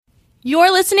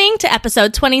You're listening to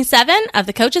episode 27 of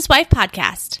the Coach's Wife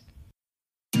podcast.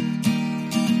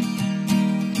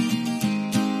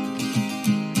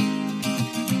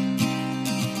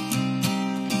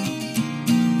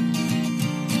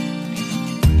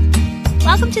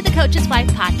 Welcome to the Coach's Wife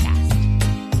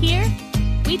podcast. Here,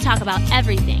 we talk about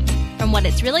everything from what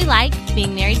it's really like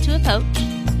being married to a coach,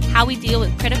 how we deal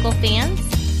with critical fans,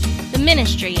 the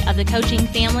ministry of the coaching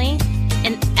family,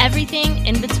 and everything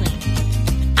in between.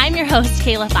 I'm your host,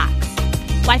 Kayla Fox,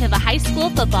 wife of a high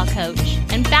school football coach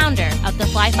and founder of the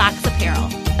Fly Fox Apparel,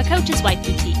 a Coach's Wife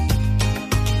boutique.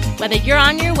 Whether you're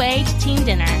on your way to team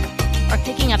dinner or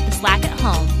picking up the slack at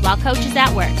home while coach is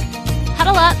at work,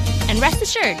 huddle up and rest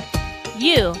assured,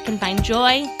 you can find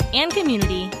joy and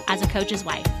community as a coach's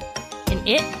wife. And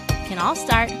it can all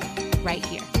start right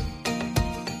here.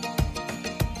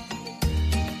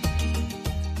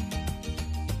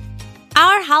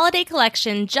 Our holiday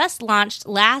collection just launched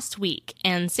last week,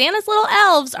 and Santa's little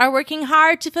elves are working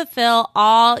hard to fulfill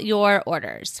all your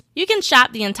orders. You can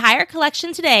shop the entire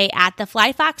collection today at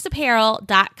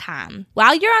theflyfoxapparel.com.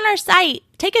 While you're on our site,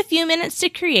 take a few minutes to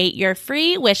create your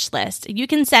free wish list you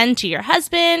can send to your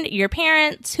husband, your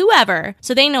parents, whoever,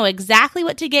 so they know exactly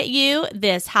what to get you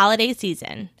this holiday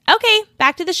season. Okay,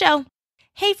 back to the show.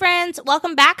 Hey friends,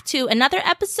 welcome back to another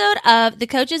episode of the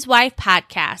Coach's Wife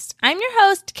podcast. I'm your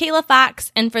host, Kayla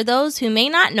Fox, and for those who may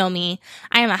not know me,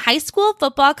 I am a high school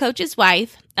football coach's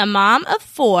wife, a mom of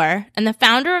 4, and the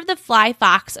founder of the Fly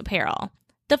Fox Apparel.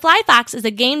 The Fly Fox is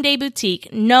a game day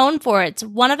boutique known for its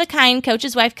one-of-a-kind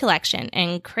Coach's Wife collection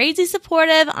and crazy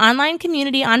supportive online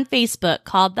community on Facebook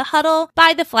called The Huddle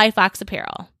by the Fly Fox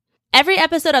Apparel. Every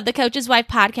episode of the Coach's Wife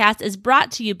podcast is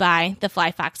brought to you by the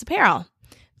Fly Fox Apparel.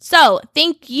 So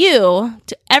thank you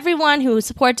to everyone who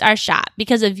supports our shop.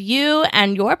 Because of you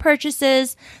and your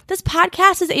purchases, this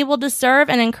podcast is able to serve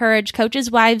and encourage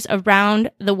coaches' wives around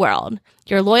the world.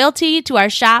 Your loyalty to our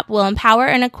shop will empower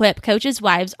and equip coaches'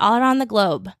 wives all around the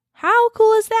globe. How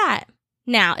cool is that?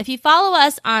 Now, if you follow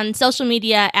us on social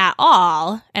media at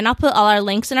all, and I'll put all our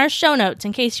links in our show notes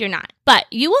in case you're not, but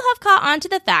you will have caught on to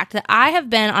the fact that I have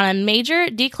been on a major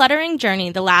decluttering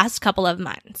journey the last couple of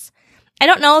months. I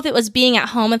don't know if it was being at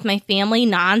home with my family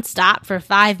nonstop for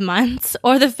 5 months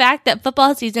or the fact that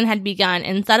football season had begun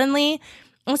and suddenly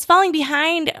I was falling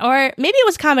behind, or maybe it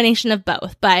was a combination of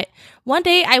both. But one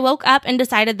day I woke up and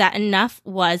decided that enough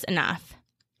was enough.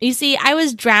 You see, I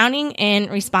was drowning in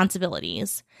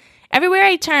responsibilities. Everywhere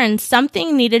I turned,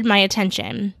 something needed my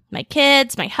attention. My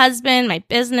kids, my husband, my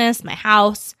business, my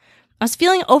house. I was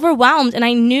feeling overwhelmed and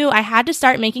I knew I had to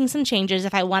start making some changes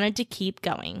if I wanted to keep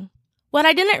going. What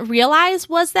I didn't realize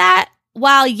was that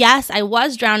while, yes, I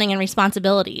was drowning in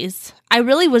responsibilities, I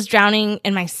really was drowning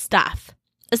in my stuff.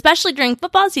 Especially during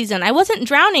football season, I wasn't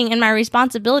drowning in my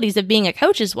responsibilities of being a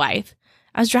coach's wife.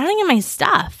 I was drowning in my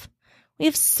stuff. We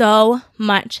have so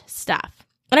much stuff.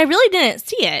 But I really didn't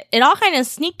see it. It all kind of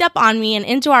sneaked up on me and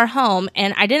into our home,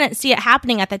 and I didn't see it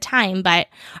happening at the time, but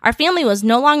our family was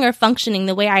no longer functioning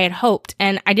the way I had hoped,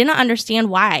 and I didn't understand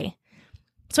why.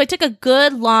 So I took a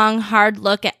good, long, hard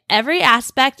look at every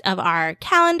aspect of our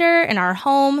calendar and our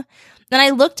home. Then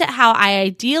I looked at how I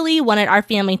ideally wanted our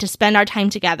family to spend our time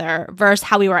together versus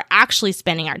how we were actually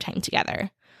spending our time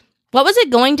together. What was it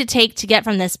going to take to get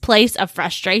from this place of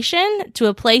frustration to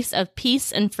a place of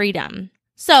peace and freedom?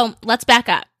 So let's back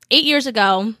up. 8 years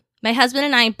ago, my husband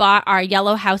and I bought our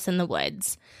yellow house in the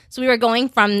woods. So we were going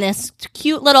from this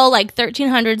cute little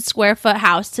 1,300 square foot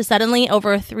house to suddenly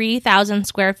over 3,000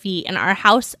 square feet. And our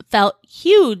house felt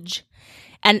huge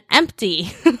and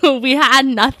empty. We had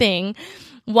nothing.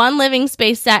 One living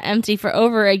space sat empty for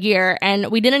over a year. And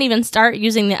we didn't even start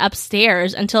using the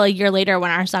upstairs until a year later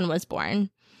when our son was born.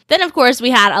 Then, of course,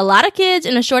 we had a lot of kids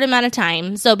in a short amount of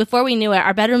time. So before we knew it,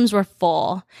 our bedrooms were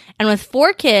full. And with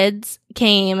 4 kids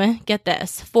came, get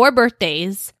this, 4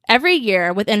 birthdays every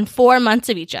year within 4 months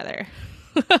of each other.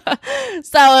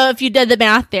 So if you did the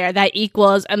math there, that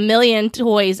equals 1 million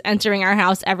toys entering our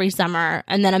house every summer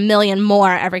and then 1 million more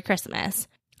every Christmas.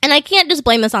 And I can't just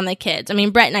blame this on the kids. I mean,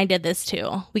 Brett and I did this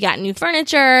too. We got new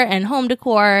furniture and home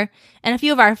decor and a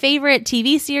few of our favorite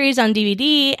TV series on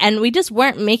DVD, and we just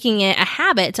weren't making it a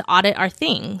habit to audit our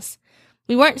things.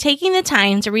 We weren't taking the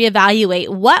time to reevaluate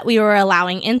what we were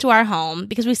allowing into our home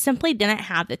because we simply didn't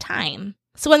have the time.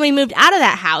 So when we moved out of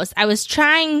that house, I was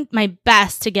trying my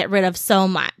best to get rid of so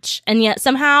much. And yet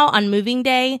somehow on moving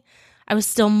day, I was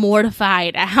still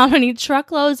mortified at how many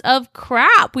truckloads of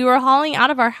crap we were hauling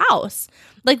out of our house.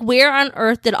 Like, where on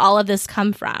earth did all of this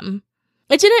come from?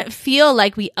 It didn't feel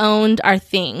like we owned our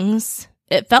things.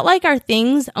 It felt like our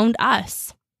things owned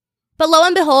us. But lo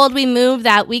and behold, we moved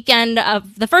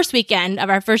the first weekend of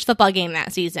our first football game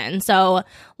that season. So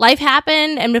life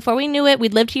happened, and before we knew it,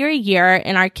 we'd lived here a year,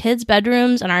 and our kids'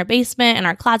 bedrooms and our basement and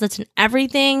our closets and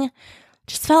everything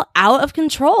just felt out of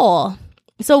control.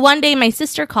 So one day my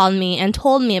sister called me and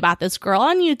told me about this girl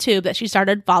on YouTube that she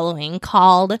started following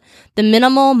called The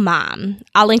Minimal Mom.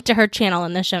 I'll link to her channel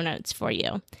in the show notes for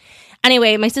you.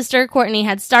 Anyway, my sister Courtney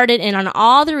had started in on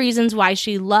all the reasons why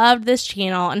she loved this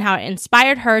channel and how it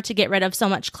inspired her to get rid of so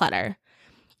much clutter.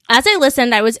 As I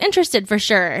listened, I was interested for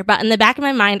sure, but in the back of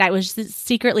my mind, I was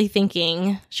secretly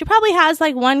thinking, she probably has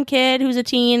like one kid who's a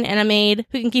teen and a maid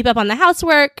who can keep up on the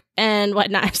housework and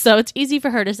whatnot, so it's easy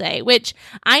for her to say, which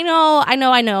I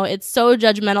know, it's so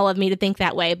judgmental of me to think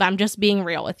that way, but I'm just being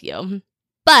real with you.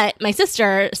 But my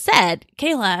sister said,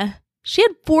 Kayla, she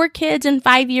had 4 kids in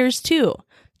 5 years too.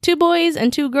 2 boys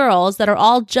and 2 girls that are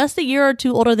all just a year or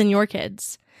 2 older than your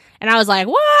kids. And I was like,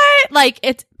 what? Like,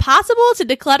 it's possible to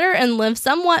declutter and live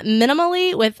somewhat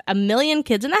minimally with 1 million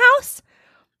kids in the house?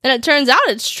 And it turns out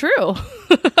it's true.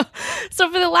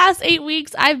 So for the last 8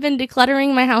 weeks, I've been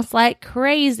decluttering my house like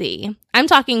crazy. I'm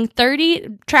talking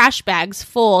 30 trash bags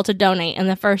full to donate in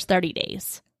the first 30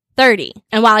 days. 30.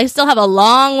 And while I still have a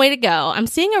long way to go, I'm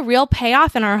seeing a real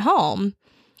payoff in our home.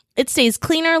 It stays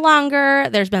cleaner longer,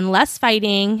 there's been less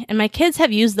fighting, and my kids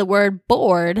have used the word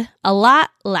bored a lot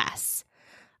less.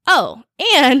 Oh,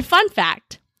 and fun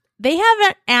fact, they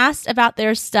haven't asked about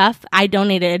their stuff I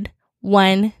donated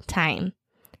one time.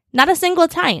 Not a single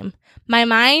time. My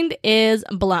mind is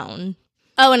blown.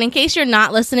 Oh, and in case you're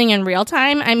not listening in real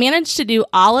time, I managed to do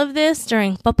all of this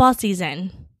during football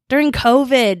season. During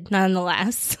COVID,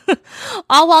 nonetheless.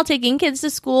 All while taking kids to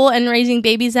school and raising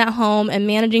babies at home and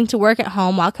managing to work at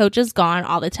home while coach is gone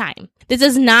all the time. This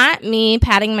is not me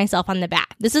patting myself on the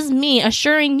back. This is me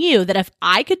assuring you that if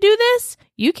I could do this,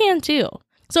 you can too.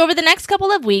 So over the next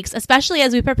couple of weeks, especially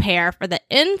as we prepare for the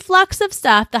influx of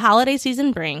stuff the holiday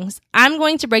season brings, I'm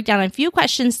going to break down a few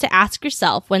questions to ask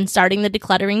yourself when starting the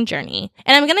decluttering journey.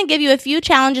 And I'm going to give you a few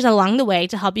challenges along the way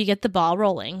to help you get the ball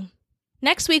rolling.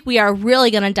 Next week, we are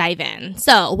really going to dive in.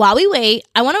 So while we wait,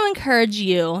 I want to encourage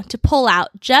you to pull out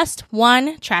just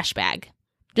one trash bag,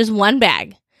 just one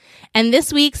bag. And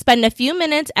this week, spend a few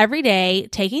minutes every day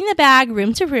taking the bag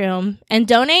room to room and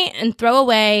donate and throw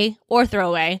away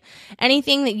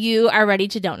anything that you are ready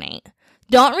to donate.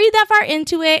 Don't read that far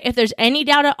into it. If there's any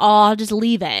doubt at all, just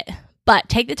leave it. But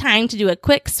take the time to do a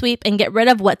quick sweep and get rid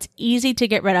of what's easy to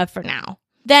get rid of for now.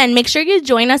 Then make sure you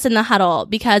join us in the huddle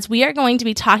because we are going to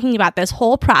be talking about this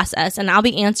whole process and I'll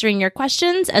be answering your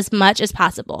questions as much as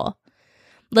possible.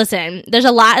 Listen, there's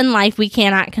a lot in life we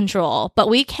cannot control, but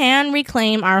we can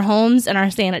reclaim our homes and our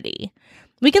sanity.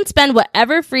 We can spend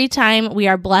whatever free time we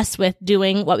are blessed with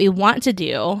doing what we want to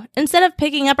do instead of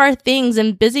picking up our things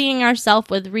and busying ourselves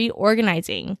with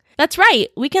reorganizing. That's right,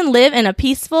 we can live in a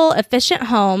peaceful, efficient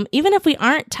home even if we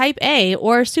aren't type A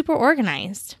or super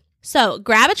organized. So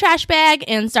grab a trash bag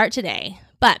and start today.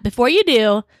 But before you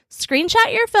do,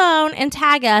 screenshot your phone and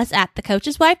tag us at The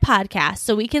Coach's Wife Podcast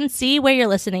so we can see where you're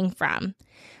listening from.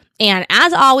 And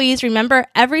as always, remember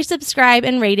every subscribe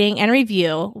and rating and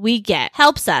review we get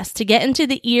helps us to get into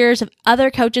the ears of other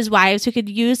coaches' wives who could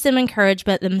use some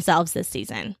encouragement themselves this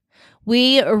season.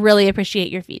 We really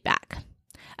appreciate your feedback.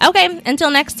 Okay,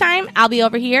 until next time, I'll be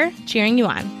over here cheering you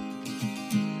on.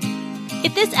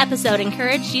 If this episode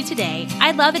encouraged you today,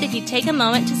 I'd love it if you'd take a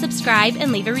moment to subscribe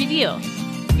and leave a review.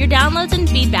 Your downloads and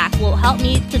feedback will help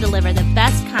me to deliver the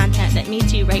best content that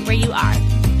meets you right where you are.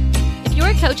 If you're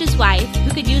a coach's wife who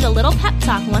could use a little pep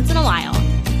talk once in a while,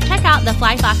 check out The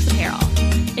Fly Fox Apparel.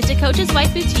 It's a coach's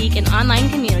wife boutique and online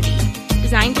community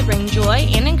designed to bring joy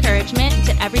and encouragement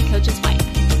to every coach's wife.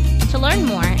 To learn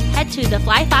more, head to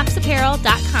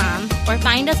theflyfoxapparel.com or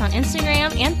find us on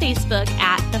Instagram and Facebook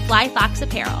at The Fly Fox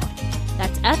Apparel.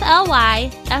 That's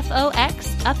FLYFOX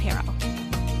Apparel.